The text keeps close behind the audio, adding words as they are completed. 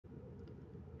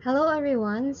Hello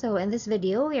everyone! So in this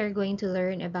video, we are going to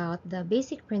learn about the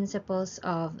basic principles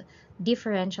of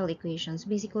differential equations.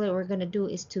 Basically, what we're going to do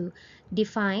is to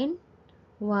define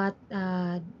what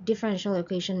differential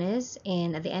equation is,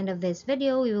 and at the end of this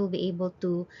video, we will be able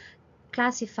to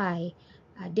classify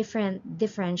different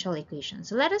differential equations.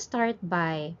 So let us start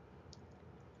by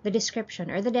the description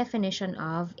or the definition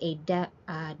of a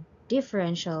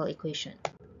differential equation.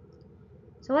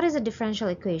 So what is a differential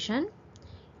equation?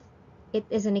 It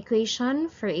is an equation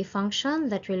for a function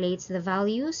that relates the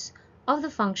values of the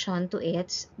function to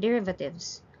its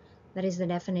derivatives. That is the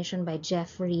definition by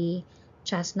Jeffrey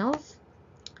Chasnov.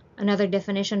 Another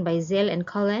definition by Zill and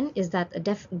Cullen is that a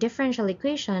differential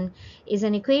equation is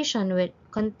an equation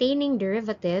containing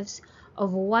derivatives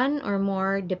of one or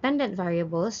more dependent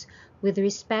variables with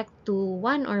respect to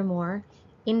one or more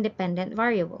independent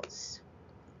variables.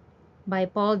 By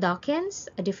Paul Dawkins,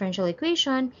 a differential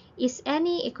equation is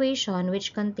any equation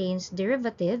which contains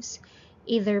derivatives,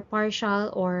 either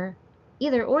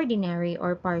ordinary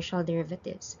or partial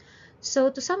derivatives. So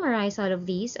to summarize all of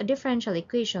these, a differential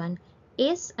equation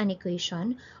is an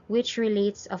equation which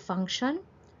relates a function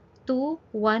to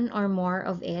one or more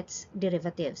of its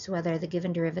derivatives, whether the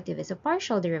given derivative is a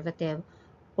partial derivative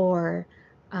or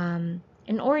an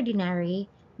ordinary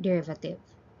derivative.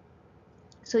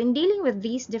 So in dealing with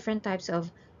these different types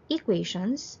of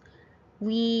equations,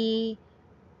 we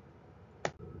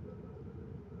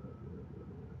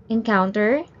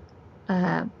encounter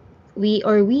we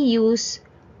use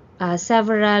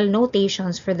several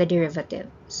notations for the derivative.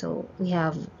 So we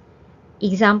have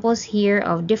examples here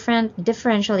of different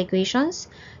differential equations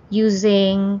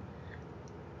using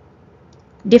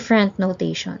different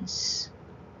notations.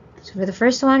 So for the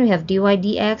first one, we have dy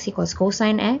dx equals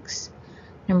cosine x.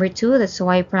 Number 2, that's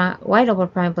y double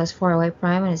prime plus 4y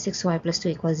prime and 6y plus 2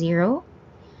 equals 0.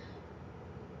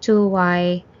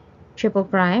 2y triple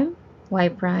prime y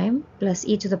prime plus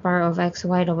e to the power of x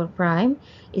y double prime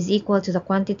is equal to the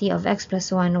quantity of x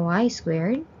plus 1 y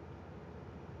squared.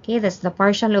 Okay, that's the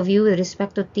partial of u with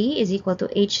respect to t is equal to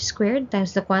h squared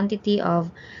times the quantity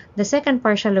of the second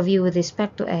partial of u with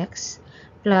respect to x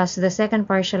plus the second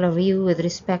partial of u with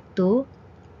respect to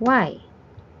y.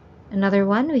 Another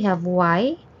one, we have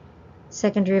y,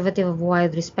 second derivative of y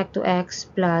with respect to x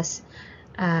plus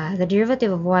the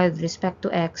derivative of y with respect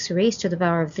to x raised to the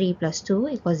power of 3 plus 2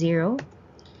 equals 0.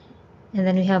 And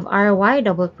then we have ry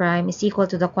double prime is equal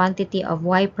to the quantity of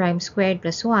y prime squared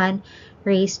plus 1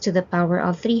 raised to the power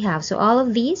of 3 halves. So all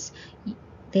of these,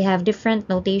 they have different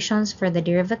notations for the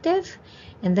derivative.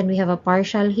 And then we have a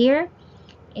partial here.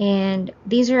 And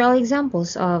these are all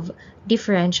examples of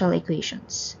differential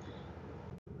equations.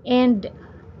 And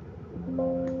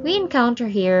we encounter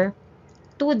here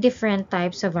two different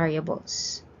types of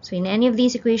variables. So in any of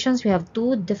these equations, we have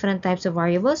two different types of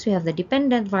variables. We have the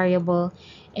dependent variable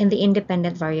and the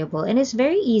independent variable. And it's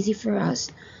very easy for us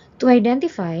to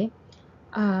identify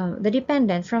the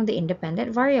dependent from the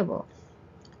independent variable.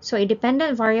 So a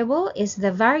dependent variable is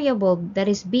the variable that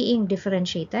is being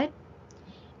differentiated,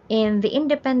 and the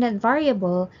independent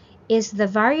variable is the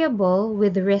variable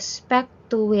with respect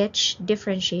to which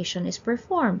differentiation is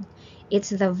performed.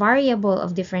 It's the variable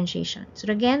of differentiation. So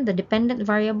again, the dependent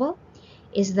variable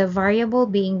is the variable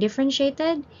being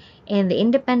differentiated, and the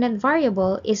independent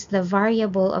variable is the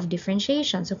variable of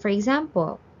differentiation. So for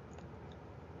example,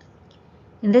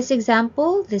 in this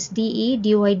example, this dy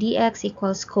dx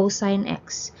equals cosine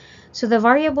x. So the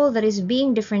variable that is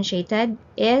being differentiated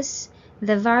is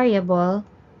the variable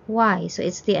y. So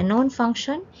it's the unknown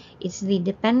function, it's the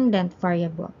dependent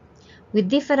variable. We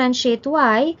differentiate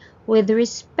y with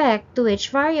respect to which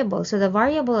variable? So the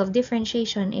variable of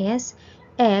differentiation is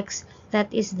x,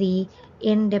 that is the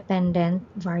independent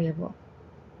variable.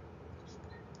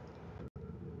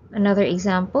 Another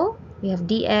example, we have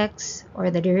dx,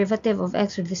 or the derivative of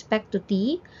x with respect to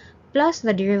t, plus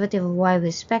the derivative of y with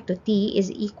respect to t is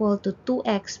equal to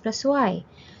 2x plus y.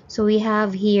 So we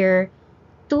have here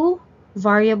two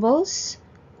variables,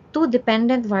 two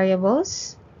dependent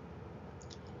variables,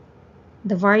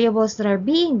 the variables that are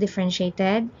being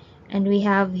differentiated, and we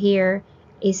have here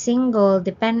a single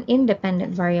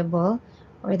independent variable,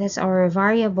 or that's our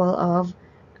variable of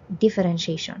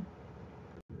differentiation.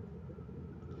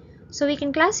 So we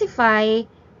can classify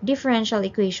differential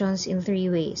equations in three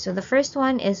ways. So the first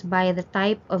one is by the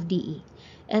type of DE.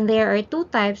 And there are two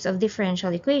types of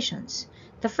differential equations.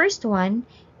 The first one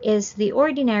is the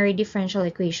ordinary differential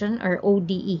equation, or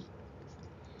ODE.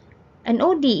 An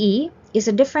ODE is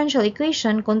a differential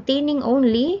equation containing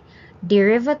only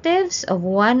derivatives of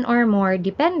one or more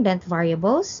dependent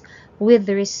variables with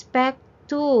respect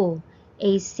to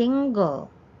a single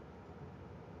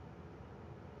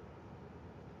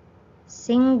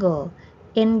single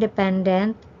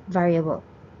independent variable.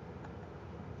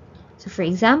 So for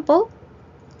example,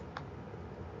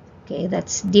 okay,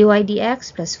 that's dy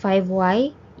dx plus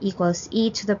 5y equals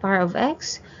e to the power of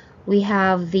x. We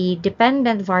have the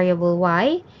dependent variable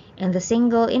y and the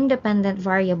single independent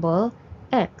variable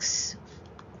x.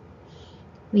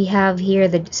 We have here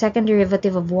the second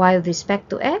derivative of y with respect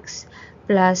to x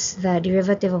plus the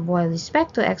derivative of y with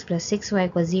respect to x plus 6y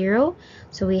equals 0.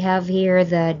 So we have here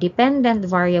the dependent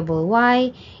variable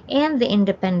y and the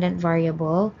independent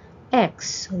variable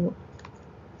x.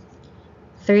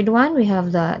 Third one, we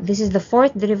have this is the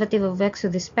fourth derivative of x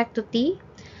with respect to t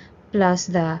plus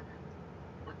the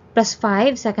plus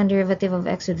 5 second derivative of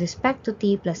x with respect to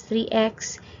t plus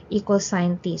 3x equals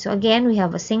sine t. So again, we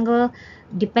have a single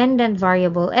dependent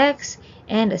variable x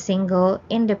and a single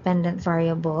independent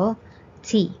variable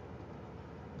t.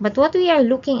 But what we are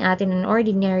looking at in an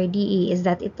ordinary DE is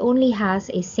that it only has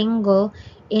a single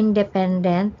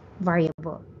independent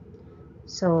variable.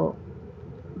 So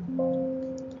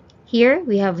here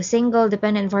we have a single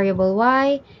dependent variable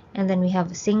y, and then we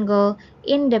have a single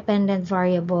independent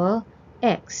variable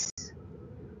x.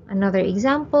 Another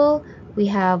example, we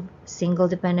have single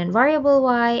dependent variable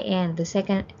y and the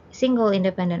second single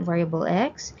independent variable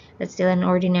x. That's still an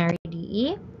ordinary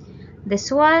DE.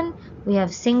 This one, we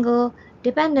have single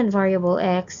dependent variable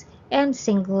x and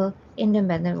single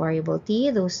independent variable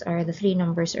t. Those are the three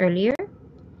numbers earlier.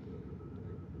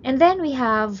 And then we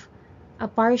have a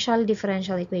partial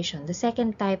differential equation, the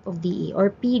second type of DE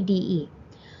or PDE.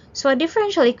 So a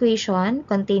differential equation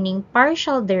containing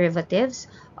partial derivatives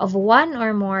of one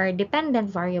or more dependent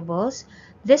variables,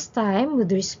 this time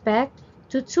with respect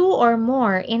to two or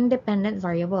more independent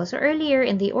variables. So earlier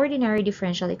in the ordinary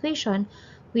differential equation,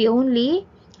 we only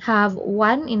have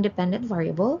one independent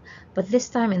variable, but this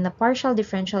time in the partial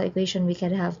differential equation, we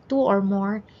can have two or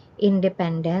more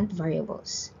independent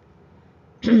variables.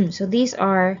 So these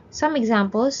are some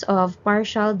examples of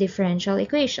partial differential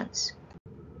equations.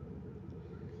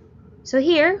 So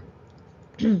here,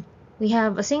 we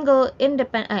have a single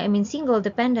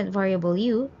dependent variable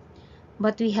u,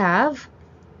 but we have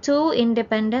two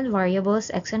independent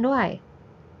variables x and y.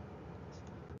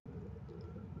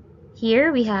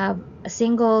 Here we have a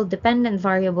single dependent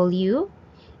variable u,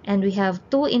 and we have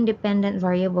two independent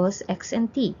variables x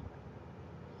and t.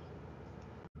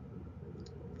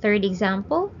 Third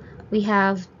example, we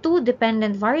have two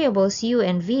dependent variables u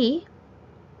and v,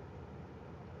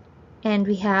 and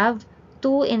we have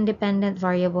two independent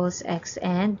variables x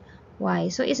and y.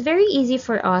 So it's very easy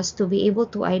for us to be able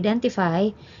to identify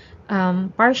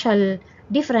partial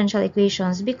differential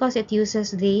equations because it uses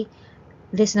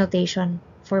this notation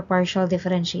for partial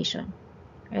differentiation,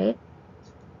 right?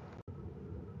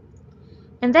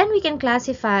 And then we can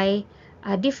classify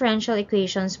differential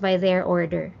equations by their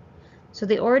order. So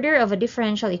the order of a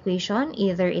differential equation,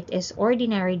 either it is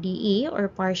ordinary DE or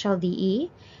partial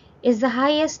DE, is the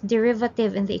highest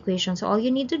derivative in the equation. So all you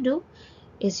need to do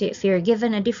is, if you're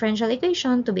given a differential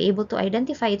equation, to be able to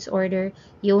identify its order,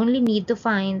 you only need to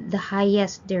find the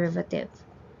highest derivative.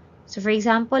 So for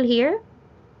example here,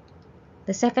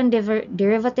 the second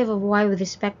derivative of y with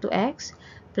respect to x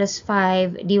plus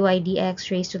 5 dy dx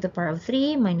raised to the power of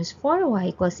 3 minus 4y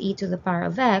equals e to the power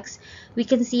of x, we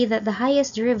can see that the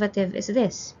highest derivative is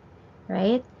this,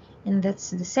 right? And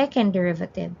that's the second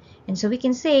derivative. And so we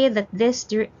can say that this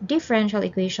differential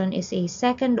equation is a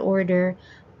second order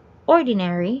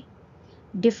ordinary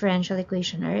differential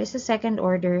equation, or is a second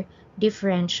order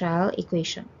differential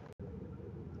equation.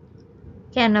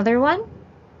 Okay, another one.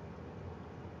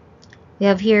 We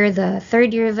have here the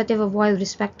third derivative of y with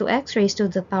respect to x raised to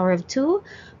the power of 2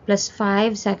 plus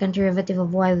 5 second derivative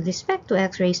of y with respect to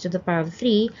x raised to the power of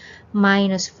 3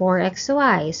 minus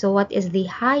 4xy. So what is the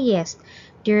highest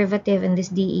derivative in this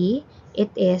DE? It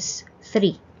is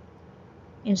 3.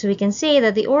 And so we can say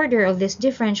that the order of this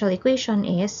differential equation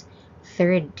is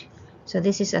third. So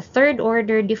this is a third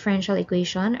order differential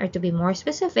equation, or to be more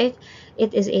specific,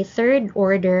 it is a third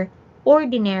order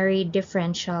ordinary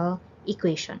differential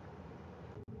equation.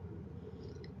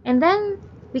 And then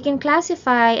we can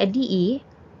classify a DE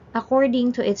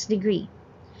according to its degree.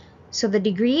 So the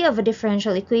degree of a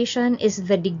differential equation is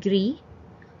the degree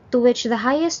to which the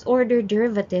highest order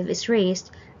derivative is raised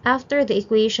after the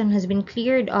equation has been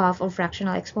cleared off of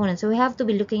fractional exponents. So we have to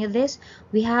be looking at this.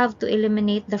 We have to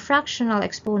eliminate the fractional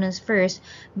exponents first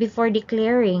before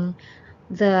declaring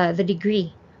the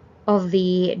degree of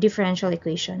the differential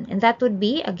equation. And that would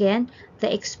be, again,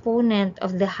 the exponent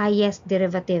of the highest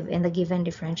derivative in the given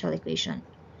differential equation.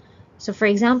 So for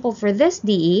example, for this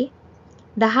DE,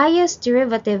 the highest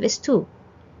derivative is 2,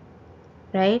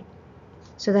 right?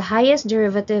 So the highest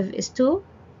derivative is 2,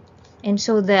 and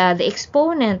so the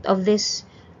exponent of this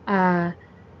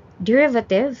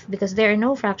derivative, because there are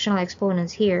no fractional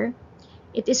exponents here,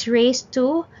 it is raised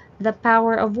to the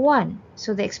power of 1.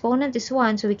 So the exponent is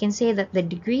 1, so we can say that the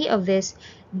degree of this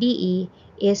dE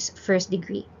is first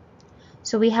degree.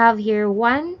 So we have here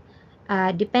one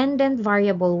dependent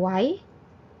variable y.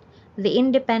 The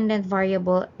independent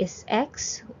variable is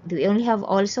x. We only have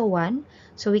also 1,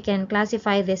 so we can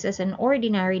classify this as an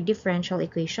ordinary differential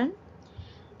equation.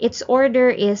 Its order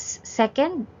is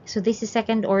second, so this is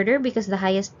second order because the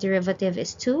highest derivative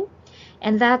is 2,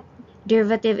 and that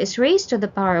derivative is raised to the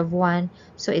power of 1,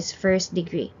 so it's first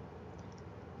degree.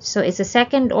 So it's a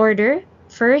second order,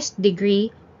 first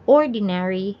degree,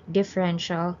 ordinary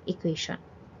differential equation.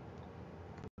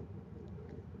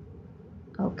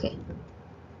 Okay.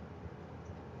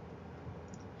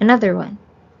 Another one.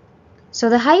 So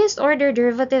the highest order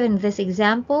derivative in this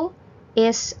example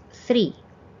is 3.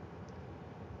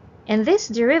 And this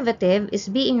derivative is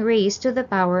being raised to the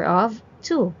power of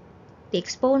 2. The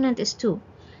exponent is 2.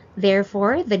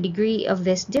 Therefore, the degree of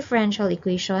this differential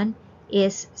equation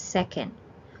is second.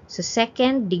 So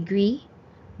second degree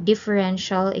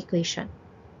differential equation.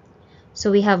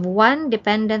 So we have one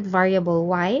dependent variable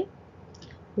y,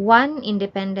 one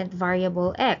independent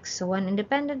variable x. So one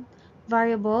independent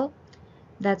variable,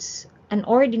 that's an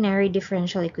ordinary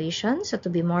differential equation. So to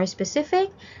be more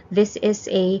specific, this is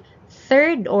a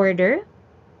third order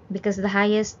because the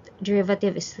highest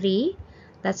derivative is 3.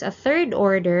 That's a third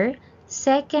order,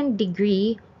 second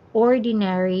degree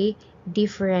ordinary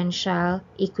differential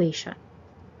equation.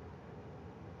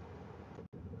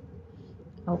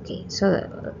 Okay,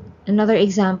 so another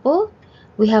example,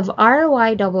 we have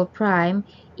ry double prime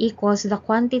equals the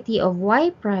quantity of y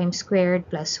prime squared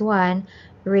plus 1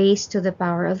 raised to the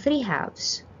power of 3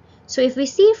 halves. So if we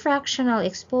see fractional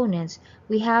exponents,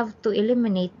 we have to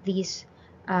eliminate these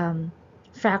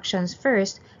fractions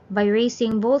first by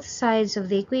raising both sides of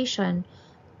the equation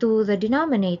to the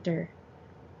denominator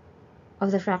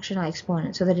of the fractional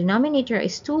exponent. So the denominator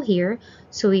is 2 here,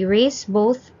 so we raise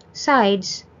both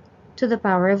sides to the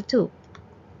power of 2.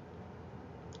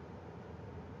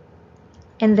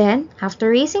 And then, after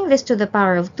raising this to the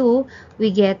power of 2, we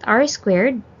get r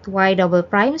squared, y double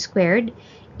prime squared,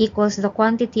 equals the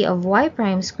quantity of y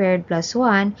prime squared plus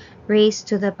 1 raised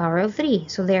to the power of 3.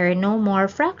 So there are no more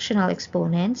fractional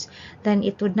exponents, then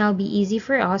it would now be easy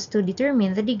for us to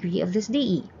determine the degree of this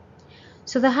dE.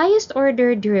 So the highest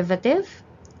order derivative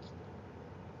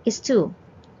is 2.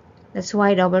 That's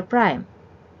y double prime.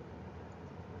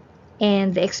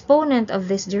 And the exponent of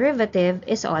this derivative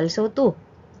is also 2.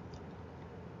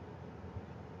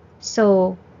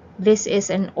 So this is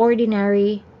an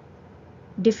ordinary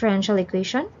differential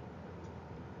equation.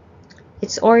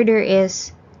 Its order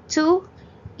is 2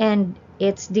 and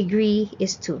its degree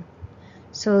is 2.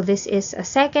 So this is a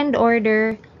second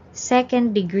order,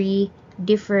 second degree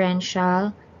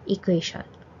differential equation.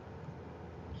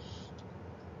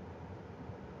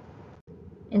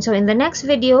 And so in the next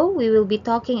video, we will be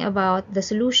talking about the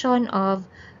solution of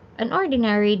an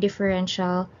ordinary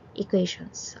differential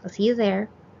equations. I'll see you there.